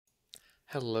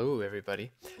Hello everybody.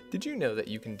 Did you know that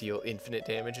you can deal infinite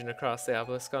damage in Across the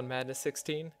Obelisk on Madness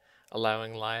 16,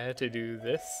 allowing Laya to do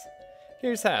this?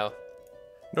 Here's how.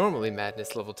 Normally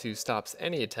Madness level 2 stops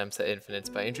any attempts at infinites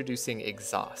by introducing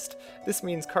Exhaust. This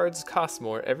means cards cost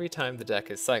more every time the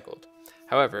deck is cycled.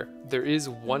 However, there is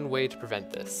one way to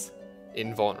prevent this.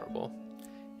 Invulnerable.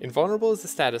 Invulnerable is a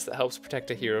status that helps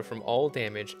protect a hero from all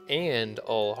damage and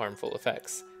all harmful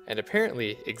effects, and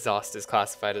apparently Exhaust is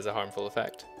classified as a harmful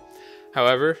effect.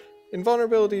 However,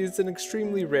 invulnerability is an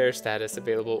extremely rare status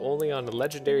available only on a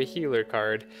legendary healer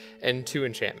card and 2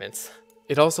 enchantments.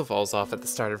 It also falls off at the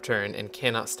start of turn and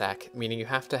cannot stack, meaning you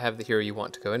have to have the hero you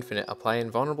want to go infinite apply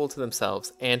invulnerable to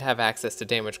themselves and have access to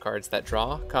damage cards that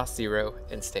draw, cost 0,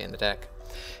 and stay in the deck.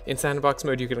 In sandbox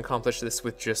mode you can accomplish this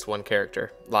with just one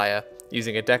character, Laya,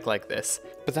 using a deck like this,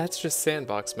 but that's just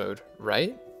sandbox mode,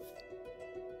 right?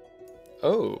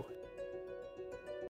 Oh,